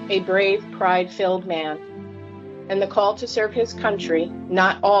 a brave, pride-filled man, and the call to serve his country,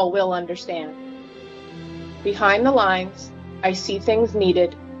 not all will understand. Behind the lines, I see things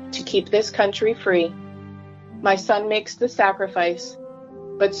needed to keep this country free. My son makes the sacrifice,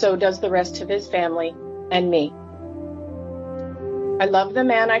 but so does the rest of his family and me. I love the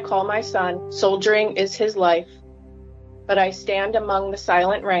man I call my son, soldiering is his life, but I stand among the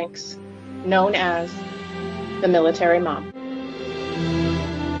silent ranks, known as the military mom.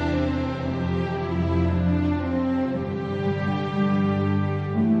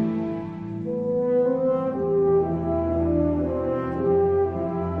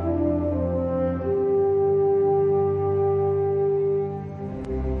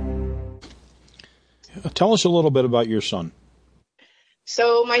 Tell us a little bit about your son.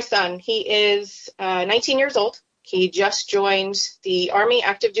 So my son, he is 19 years old. He just joined the Army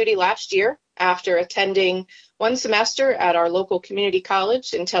active duty last year after attending one semester at our local community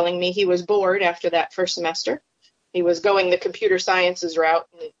college and telling me he was bored after that first semester. He was going the computer sciences route.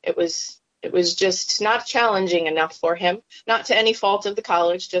 And it was just not challenging enough for him, not to any fault of the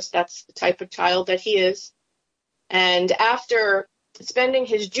college, just that's the type of child that he is. And after spending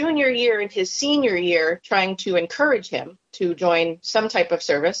his junior year and his senior year trying to encourage him to join some type of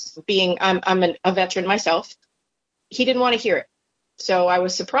service, I'm a veteran myself, he didn't want to hear it. So I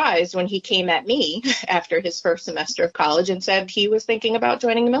was surprised when he came at me after his first semester of college and said he was thinking about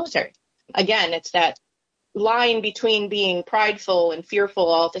joining the military. Again, it's that line between being prideful and fearful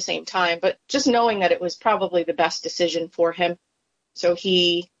all at the same time, but just knowing that it was probably the best decision for him. So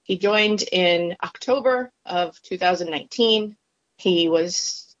he joined in October of 2019. He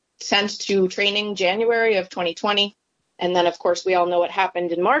was sent to training January of 2020. And then, of course, we all know what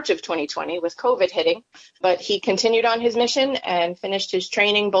happened in March of 2020 with COVID hitting. But he continued on his mission and finished his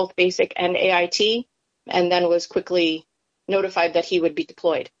training, both basic and AIT, and then was quickly notified that he would be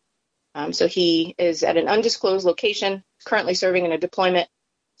deployed. So he is at an undisclosed location, currently serving in a deployment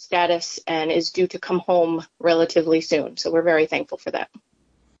status, and is due to come home relatively soon. So we're very thankful for that.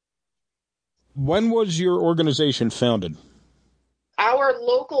 When was your organization founded? Our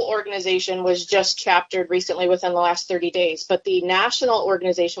local organization was just chaptered recently within the last 30 days, but the national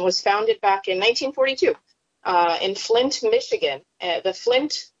organization was founded back in 1942 in Flint, Michigan. The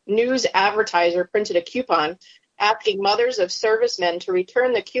Flint News Advertiser printed a coupon asking mothers of servicemen to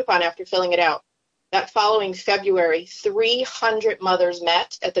return the coupon after filling it out. That following February, 300 mothers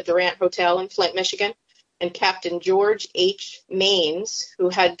met at the Durant Hotel in Flint, Michigan, and Captain George H. Maines, who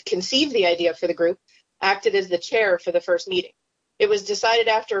had conceived the idea for the group, acted as the chair for the first meeting. It was decided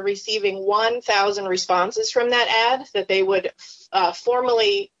after receiving 1,000 responses from that ad that they would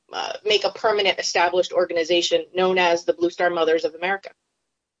formally make a permanent established organization known as the Blue Star Mothers of America.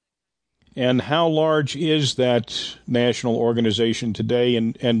 And how large is that national organization today,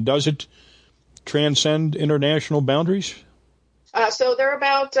 and does it transcend international boundaries? So there are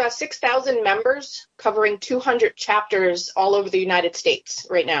about 6,000 members covering 200 chapters all over the United States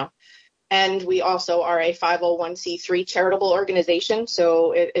right now. And we also are a 501c3 charitable organization,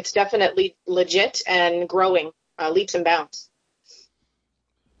 so it's definitely legit and growing leaps and bounds.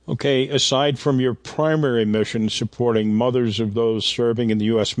 Okay, aside from your primary mission supporting mothers of those serving in the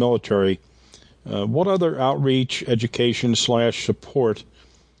U.S. military, what other outreach, education / support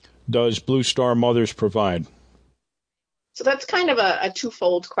does Blue Star Mothers provide? So that's kind of a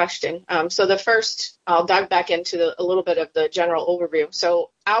twofold question. So the first, I'll dive back into a little bit of the general overview. So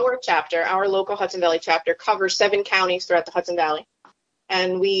our chapter, our local Hudson Valley chapter, covers 7 counties throughout the Hudson Valley.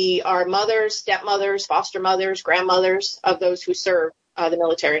 And we are mothers, stepmothers, foster mothers, grandmothers of those who serve the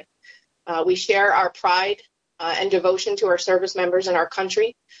military. We share our pride and devotion to our service members and our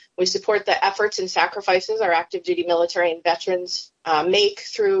country. We support the efforts and sacrifices our active duty military and veterans make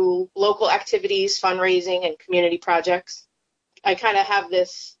through local activities, fundraising, and community projects. I kind of have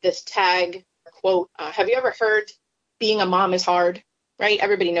this tag quote. Have you ever heard being a mom is hard? Right?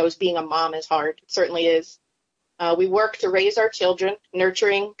 Everybody knows being a mom is hard. It certainly is. We work to raise our children,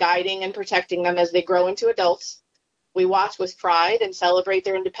 nurturing, guiding, and protecting them as they grow into adults. We watch with pride and celebrate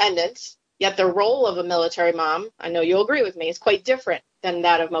their independence. Yet the role of a military mom, I know you'll agree with me, is quite different than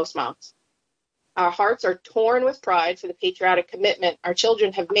that of most moms. Our hearts are torn with pride for the patriotic commitment our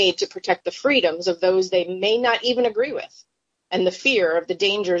children have made to protect the freedoms of those they may not even agree with, and the fear of the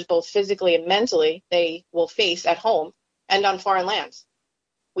dangers both physically and mentally they will face at home and on foreign lands.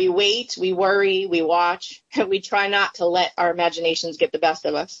 We wait, we worry, we watch, and we try not to let our imaginations get the best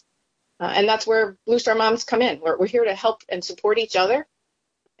of us. And that's where Blue Star Moms come in. We're here to help and support each other.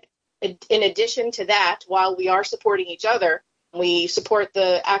 In addition to that, while we are supporting each other, we support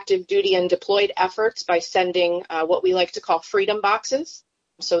the active duty and deployed efforts by sending what we like to call freedom boxes.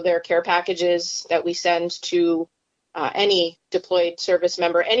 So they're care packages that we send to any deployed service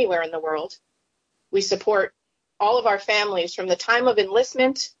member anywhere in the world. We support all of our families from the time of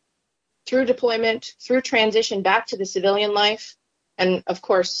enlistment through deployment, through transition back to the civilian life. And of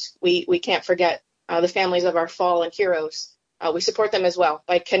course, we can't forget the families of our fallen heroes. We support them as well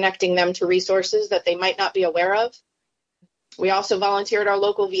by connecting them to resources that they might not be aware of. We also volunteer at our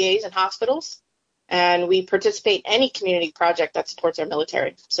local VAs and hospitals, and we participate in any community project that supports our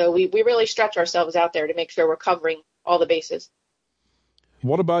military. So we really stretch ourselves out there to make sure we're covering all the bases.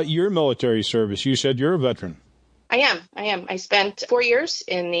 What about your military service? You said you're a veteran. I am. I spent 4 years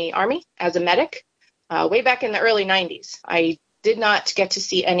in the Army as a medic way back in the early 90s. I did not get to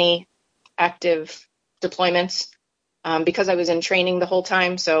see any active deployments because I was in training the whole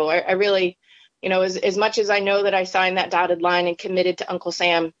time. So I really, as much as I know that I signed that dotted line and committed to Uncle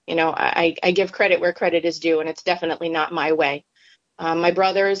Sam, I give credit where credit is due, and it's definitely not my way. My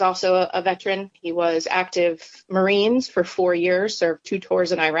brother is also a veteran. He was active Marines for 4 years, served 2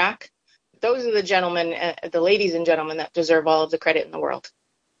 tours in Iraq. Those are the gentlemen, the ladies and gentlemen that deserve all of the credit in the world.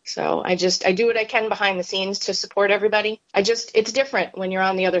 So I do what I can behind the scenes to support everybody. It's different when you're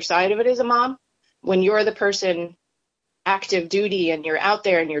on the other side of it as a mom. When you're the person active duty and you're out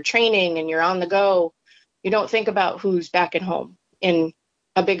there and you're training and you're on the go, you don't think about who's back at home in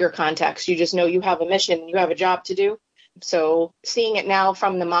a bigger context. You just know you have a mission, you have a job to do. So seeing it now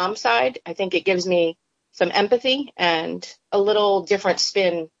from the mom side, I think it gives me some empathy and a little different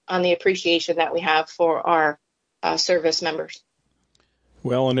spin on the appreciation that we have for our service members.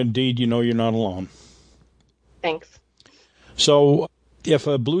 Well, and indeed, you're not alone. Thanks. So if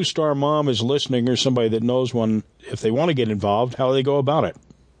a Blue Star mom is listening or somebody that knows one, if they want to get involved, how do they go about it?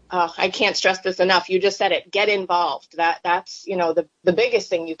 I can't stress this enough. You just said it. Get involved. That's the biggest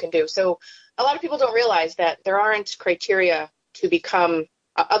thing you can do. So a lot of people don't realize that there aren't criteria to become,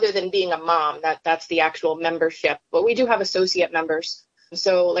 other than being a mom, that's the actual membership. But we do have associate members.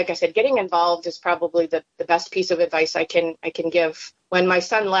 So like I said, getting involved is probably the best piece of advice I can give. When my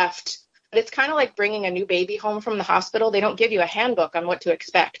son left But it's kind of like bringing a new baby home from the hospital. They don't give you a handbook on what to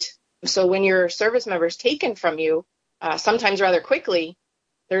expect. So when your service member is taken from you, sometimes rather quickly,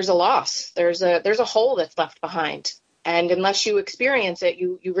 there's a loss. There's a hole that's left behind. And unless you experience it,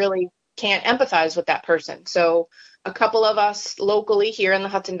 you really can't empathize with that person. So a couple of us locally here in the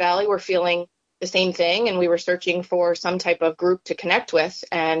Hudson Valley were feeling the same thing, and we were searching for some type of group to connect with.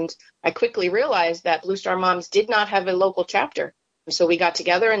 And I quickly realized that Blue Star Moms did not have a local chapter. So we got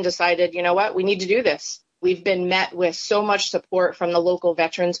together and decided, you know what, we need to do this. We've been met with so much support from the local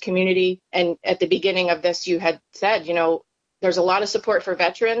veterans community. And at the beginning of this, you had said, there's a lot of support for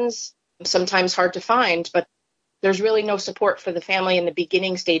veterans, sometimes hard to find, but there's really no support for the family in the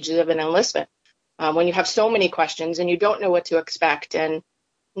beginning stages of an enlistment. When you have so many questions and you don't know what to expect and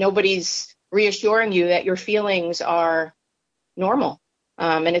nobody's reassuring you that your feelings are normal.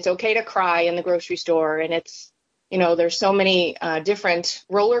 And it's okay to cry in the grocery store. And it's, there's so many different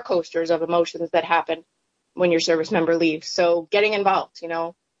roller coasters of emotions that happen when your service member leaves. So getting involved,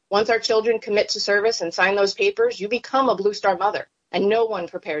 once our children commit to service and sign those papers, you become a Blue Star mother, and no one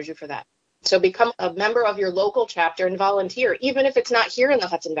prepares you for that. So become a member of your local chapter and volunteer, even if it's not here in the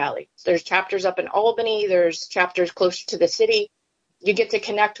Hudson Valley. There's chapters up in Albany. There's chapters closer to the city. You get to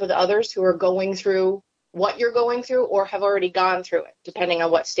connect with others who are going through what you're going through or have already gone through it, depending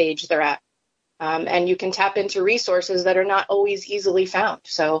on what stage they're at. And you can tap into resources that are not always easily found.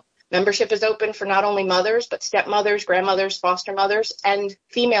 So membership is open for not only mothers, but stepmothers, grandmothers, foster mothers, and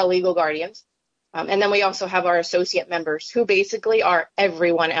female legal guardians. And then we also have our associate members, who basically are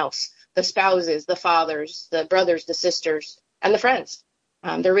everyone else, the spouses, the fathers, the brothers, the sisters, and the friends.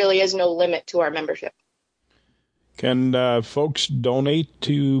 There really is no limit to our membership. Can folks donate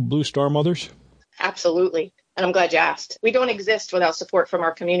to Blue Star Mothers? Absolutely. And I'm glad you asked. We don't exist without support from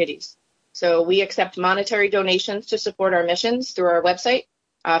our communities. So we accept monetary donations to support our missions through our website,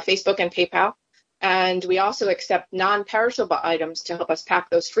 Facebook, and PayPal. And we also accept non-perishable items to help us pack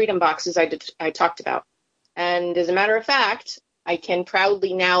those freedom boxes I talked about. And as a matter of fact, I can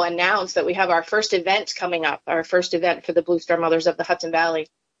proudly now announce that we have our first event coming up, our first event for the Blue Star Mothers of the Hudson Valley.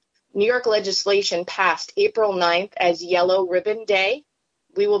 New York legislation passed April 9th as Yellow Ribbon Day.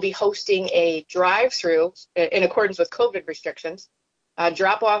 We will be hosting a drive-through in accordance with COVID restrictions, a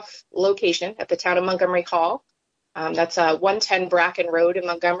drop-off location at the town of Montgomery Hall. That's 110 Bracken Road in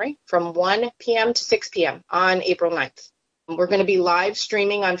Montgomery from 1 p.m. to 6 p.m. on April 9th. We're going to be live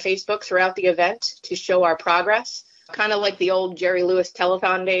streaming on Facebook throughout the event to show our progress, kind of like the old Jerry Lewis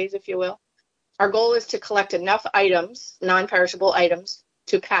telethon days, if you will. Our goal is to collect enough items, non-perishable items,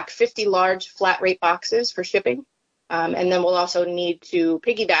 to pack 50 large flat rate boxes for shipping. And then we'll also need to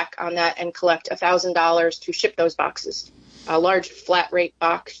piggyback on that and collect $1,000 to ship those boxes. A large flat rate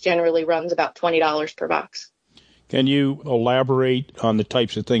box generally runs about $20 per box. Can you elaborate on the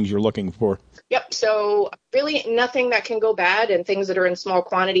types of things you're looking for? Yep. So really nothing that can go bad and things that are in small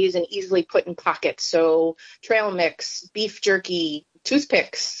quantities and easily put in pockets. So trail mix, beef jerky,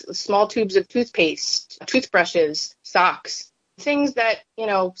 toothpicks, small tubes of toothpaste, toothbrushes, socks, things that,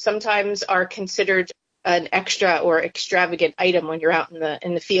 sometimes are considered an extra or extravagant item when you're out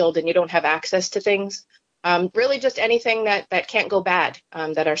in the field and you don't have access to things. Really just anything that can't go bad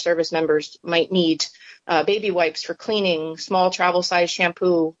that our service members might need. Baby wipes for cleaning, small travel size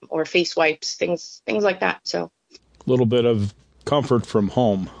shampoo or face wipes, things like that. So a little bit of comfort from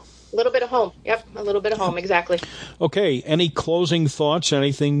home. A little bit of home. Yep, a little bit of home, exactly. Okay, any closing thoughts,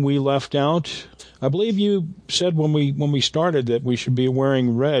 anything we left out? I believe you said when we started that we should be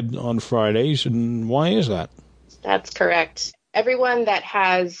wearing red on Fridays, and why is that? That's correct. Everyone that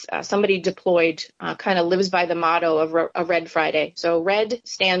has somebody deployed kind of lives by the motto of a Red Friday. So red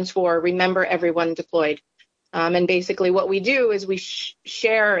stands for Remember Everyone Deployed. And basically what we do is we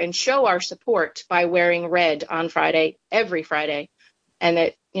share and show our support by wearing red on Friday, every Friday. And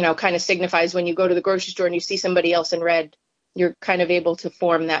it, kind of signifies when you go to the grocery store and you see somebody else in red, you're kind of able to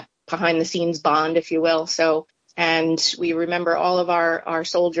form that behind the scenes bond, if you will. So, and we remember all of our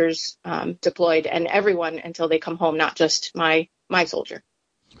soldiers deployed and everyone until they come home, not just my soldier.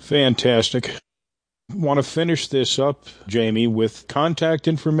 Fantastic. Want to finish this up, Jamie, with contact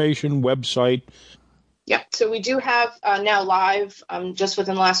information, website. Yeah, so we do have now live, just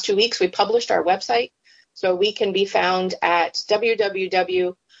within the last 2 weeks, we published our website. So we can be found at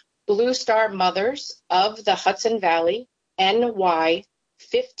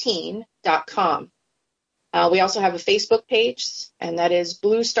www.bluestarmothersofthehudson-valley-ny15.com. We also have a Facebook page, and that is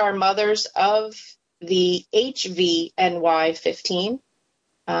Blue Star Mothers of the HVNY15.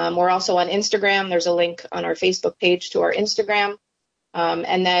 We're also on Instagram. There's a link on our Facebook page to our Instagram.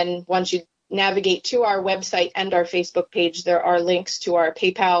 And then once you navigate to our website and our Facebook page, there are links to our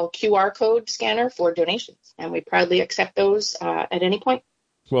PayPal QR code scanner for donations, and we proudly accept those at any point.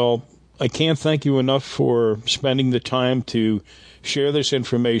 Well, I can't thank you enough for spending the time to share this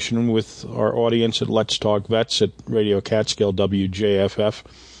information with our audience at Let's Talk Vets at Radio Catskill WJFF.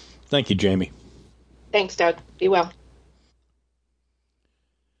 Thank you, Jamie. Thanks, Doug. Be well.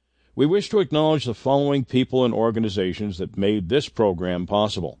 We wish to acknowledge the following people and organizations that made this program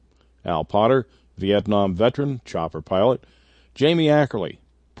possible: Al Potter, Vietnam veteran, chopper pilot; Jamie Ackerley,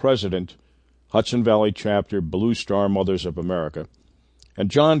 President, Hudson Valley Chapter, Blue Star Mothers of America;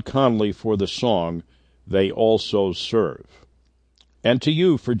 and John Connolly for the song, They Also Serve. And to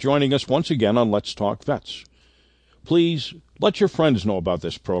you for joining us once again on Let's Talk Vets. Please let your friends know about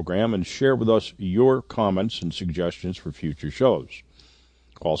this program and share with us your comments and suggestions for future shows.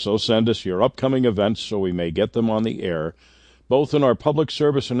 Also send us your upcoming events so we may get them on the air, both in our public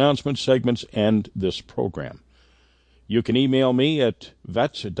service announcement segments and this program. You can email me at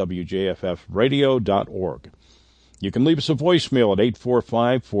vets@wjffradio.org. You can leave us a voicemail at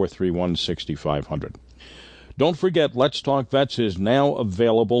 845-431-6500. Don't forget, Let's Talk Vets is now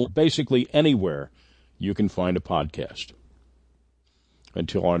available basically anywhere you can find a podcast.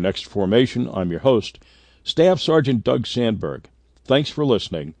 Until our next formation, I'm your host, Staff Sergeant Doug Sandberg. Thanks for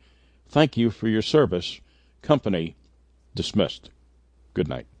listening. Thank you for your service. Company dismissed. Good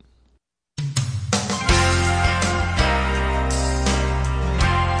night.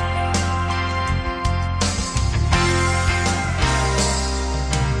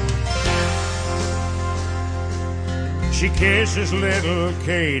 She kisses little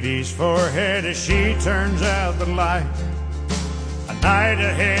Katie's forehead as she turns out the light. A night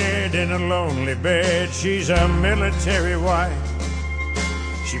ahead in a lonely bed, she's a military wife.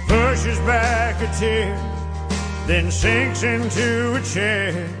 She pushes back a tear, then sinks into a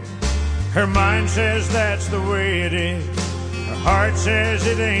chair. Her mind says that's the way it is. Her heart says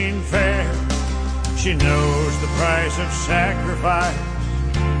it ain't fair. She knows the price of sacrifice,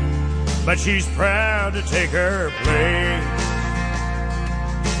 but she's proud to take her place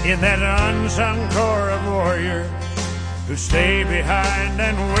in that unsung corps of warriors who stay behind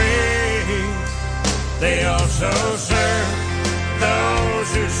and wait. They also serve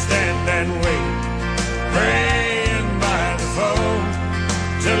those who stand and wait, praying by the foe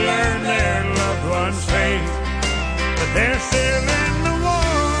to learn their loved one's fate. But they're still in the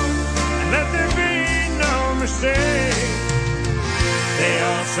war, and let there be no mistake. They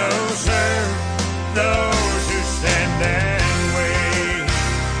also serve those who stand and wait.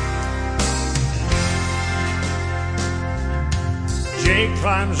 Jake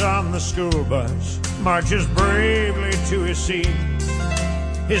climbs on the school bus, marches bravely to his seat.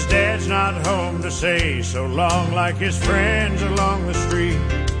 His dad's not home to say so long like his friends along the street.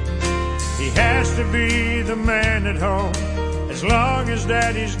 He has to be the man at home as long as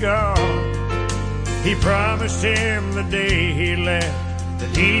Daddy's gone. He promised him the day he left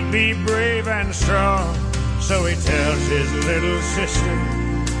that he'd be brave and strong. So he tells his little sister,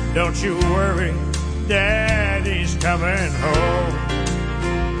 don't you worry, Daddy's coming home.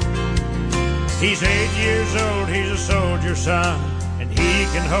 He's 8 years old, he's a soldier son, and he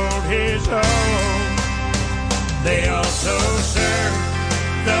can hold his own. They also serve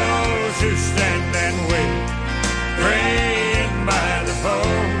those who stand and wait, praying by the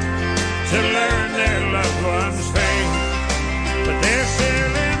phone to learn their loved one's fate. But they're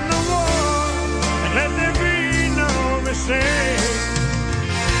still in the war, and let there be no mistake.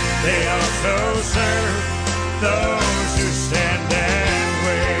 They also serve those who stand and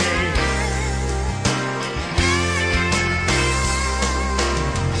wait.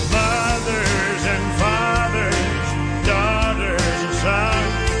 Mothers and fathers, daughters and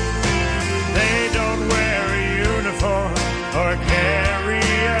sons, they don't wear a uniform or carry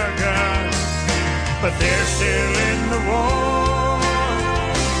a gun, but they're still in the war.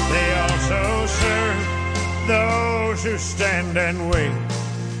 They also serve those who stand and wait,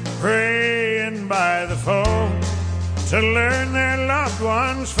 praying by the phone to learn their loved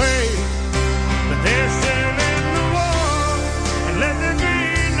one's fate. But they're still in the war, and let there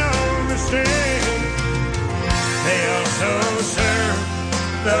be no mistake. They also serve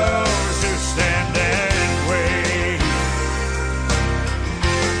those who stand and wait.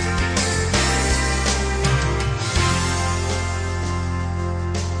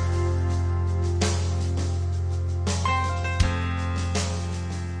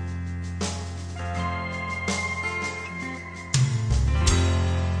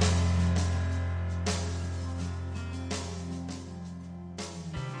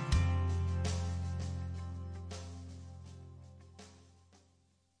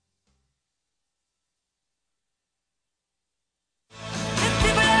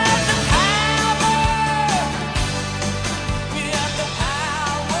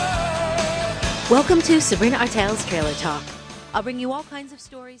 Welcome to Sabrina Artel's Trailer Talk. I'll bring you all kinds of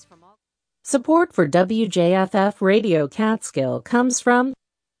stories from all... Support for WJFF Radio Catskill comes from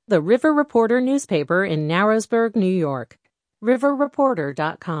the River Reporter newspaper in Narrowsburg, New York,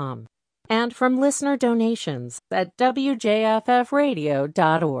 riverreporter.com, and from listener donations at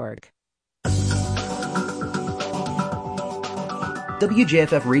wjffradio.org.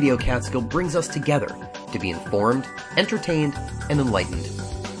 WJFF Radio Catskill brings us together to be informed, entertained, and enlightened.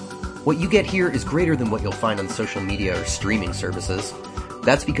 What you get here is greater than what you'll find on social media or streaming services.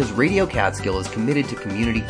 That's because Radio Catskill is committed to community